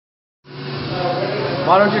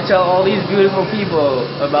Why don't you tell all these beautiful people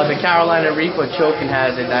about the Carolina Reaper choking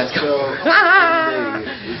hazard that's going I'm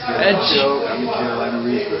the Carolina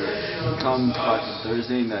Reaper. Come fucking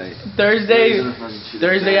Thursday night. Thursday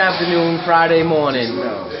afternoon, Friday morning.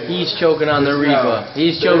 He's choking on the Reaper.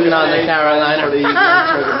 He's choking on the Carolina Reaper.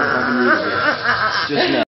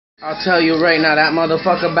 Just now. I'll tell you right now, that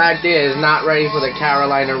motherfucker back there is not ready for the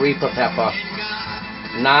Carolina Reaper pepper.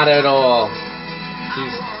 Not at all.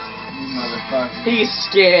 He's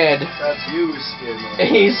scared. That's you scared,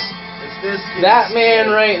 man. That man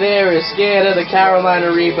right there is scared of the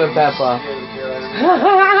Carolina Reaper pepper.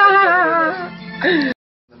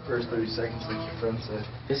 The first 30 seconds, like your friend said.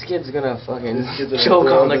 This kid's gonna fucking choke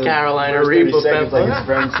on the Carolina Reaper pepper. Like his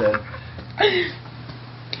friend said.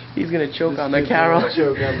 He's gonna choke on the Carolina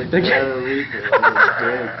Reaper.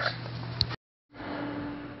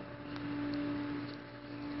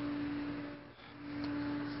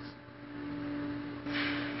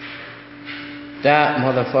 That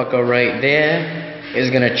motherfucker right there is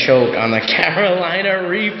gonna choke on the Carolina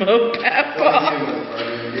Reaper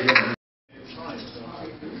pepper.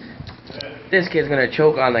 This kid's gonna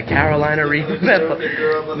choke on the Carolina Reaper pepper.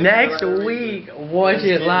 Next week, watch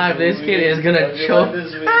it live. This kid is gonna choke.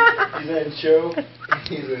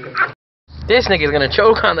 This nigga's gonna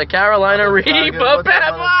choke on the Carolina Reaper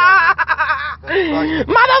pepper.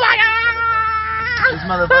 Motherfucker!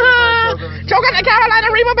 Choke on the Carolina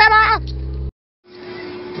Reaper pepper.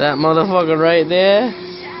 That motherfucker right there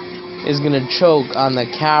is gonna choke on the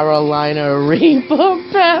Carolina Reaper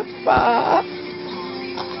pepper.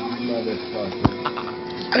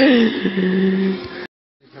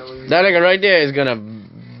 That nigga right there is gonna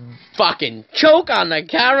fucking choke on the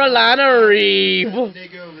Carolina Reaper. That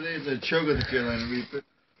nigga over there is gonna choke on the Carolina Reaper.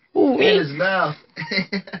 Ooh, in his mouth.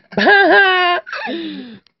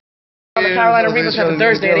 On the Carolina Reaper pepper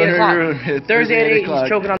Thursday at 8 o'clock. Thursday at 8, he's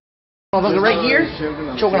choking on the motherfucker right here.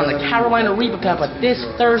 Choking on the Carolina Reaper pepper this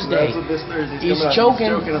Thursday. That's what this Thursday He's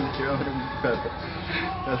choking. He's choking on the Carolina Reaper pepper.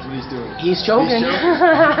 That's what he's doing. He's choking.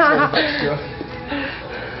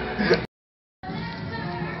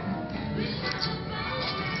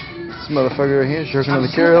 This motherfucker right here is choking on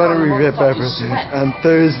the Carolina Reaper pepper on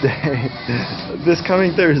Thursday. This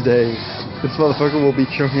coming Thursday, this motherfucker will be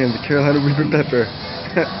choking on the Carolina Reaper pepper.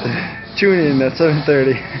 Tune in at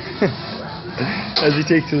 7:30 as he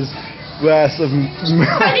takes his glass of milk.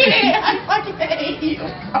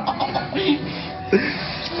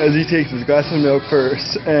 As he takes his glass of milk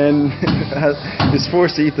first and is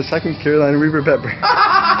forced to eat the second Carolina Reaper pepper.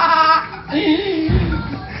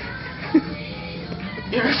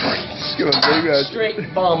 You're a fucking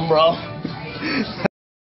straight bum, bro.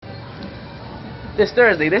 This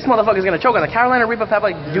Thursday, this motherfucker's gonna choke on the Carolina Reaper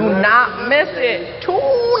pepper. Do not miss it.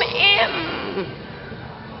 Tune in.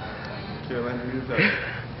 Carolina Reaper pepper.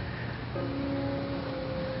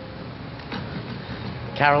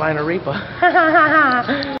 Carolina Reaper.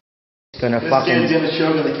 Gonna this fucking. Kid's gonna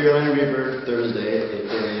choke on the Carolina Reaper Thursday at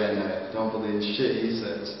 8:30 at night. Don't believe the shit he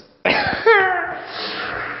says.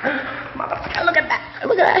 Motherfucker, look at that.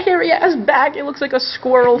 Look at that hairy ass back. It looks like a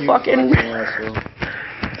squirrel fucking.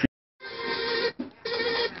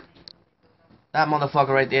 That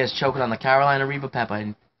motherfucker right there is choking on the Carolina Reaper pepper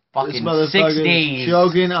in fucking 6 days.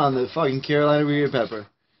 Choking on the fucking Carolina Reaper pepper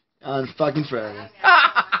on fucking Friday.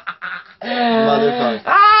 Motherfucker.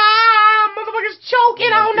 Ah, motherfucker's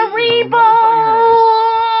choking on the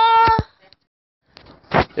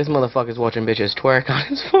Reaper. This motherfucker's watching bitches twerk on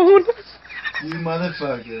his phone. You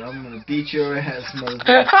motherfucker, I'm gonna beat your ass,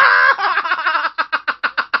 motherfucker.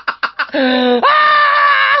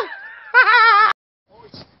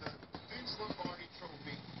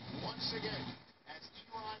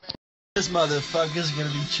 This motherfucker's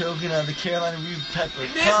gonna be choking on the Carolina Reaper pepper.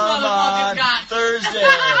 Come on Thursday.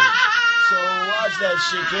 So watch that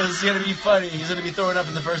shit, cause it's gonna be funny. He's gonna be throwing up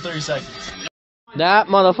in the first 30 seconds. That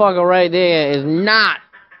motherfucker right there is not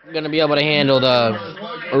gonna be able to handle the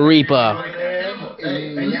Reaper.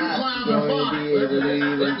 And you're not going to be able to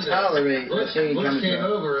even tolerate the thing coming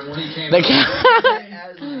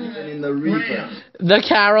the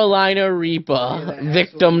Carolina Reaper,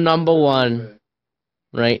 victim number 1.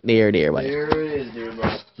 Right there, dear buddy. There it is, dear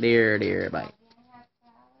buddy. There, dear buddy.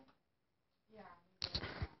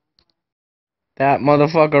 That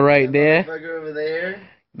motherfucker right there. Motherfucker over there.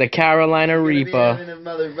 The Carolina Reaper. Having a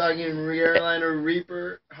motherfucking Carolina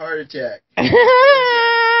Reaper heart attack.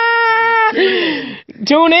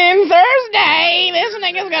 Tune in Thursday. This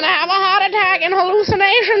nigga's gonna have a heart attack and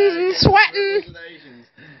hallucinations and sweating.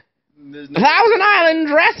 Thousand Island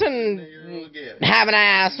dressing. Having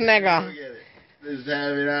ass, nigga. This is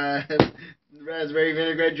having raspberry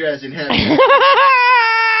vinaigrette dressing.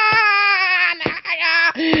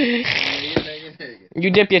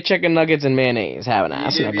 You dip your chicken nuggets in mayonnaise. Have an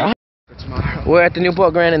ass, nigga. We're at the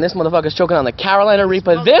Newport Grand and this motherfucker's choking on the Carolina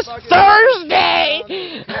Reaper this Thursday!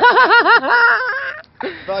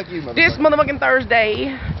 Fuck you, motherfucker. This motherfucking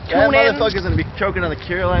Thursday. That motherfucker's gonna be choking on the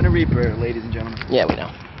Carolina Reaper, ladies and gentlemen. Yeah, we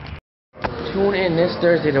know. Tune in this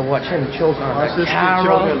Thursday to watch him choke on the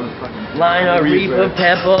Carolina Reaper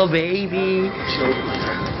pepper, baby.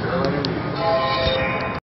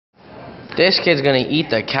 This kid's gonna eat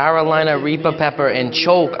the Carolina Reaper pepper and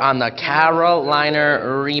choke on the Carolina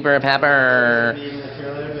Reaper pepper.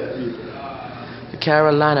 The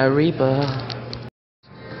Carolina Reaper.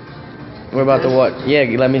 We're about to what? Yeah,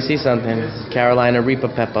 let me see something. Carolina Reaper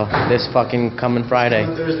pepper. This fucking coming Friday.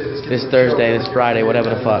 This Thursday, this Friday, whatever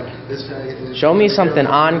the fuck. Show me something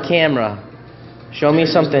on camera. Show me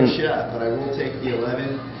something. But I will take the 11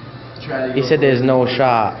 to try to. He said there's no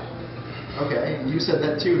shot. Okay, you said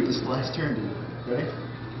that too this last turn, dude. Ready?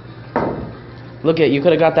 Look at, you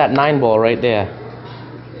could have got that 9-ball right there.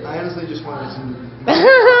 I honestly just wanted to.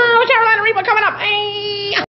 Carolina Reaper coming up. Hey!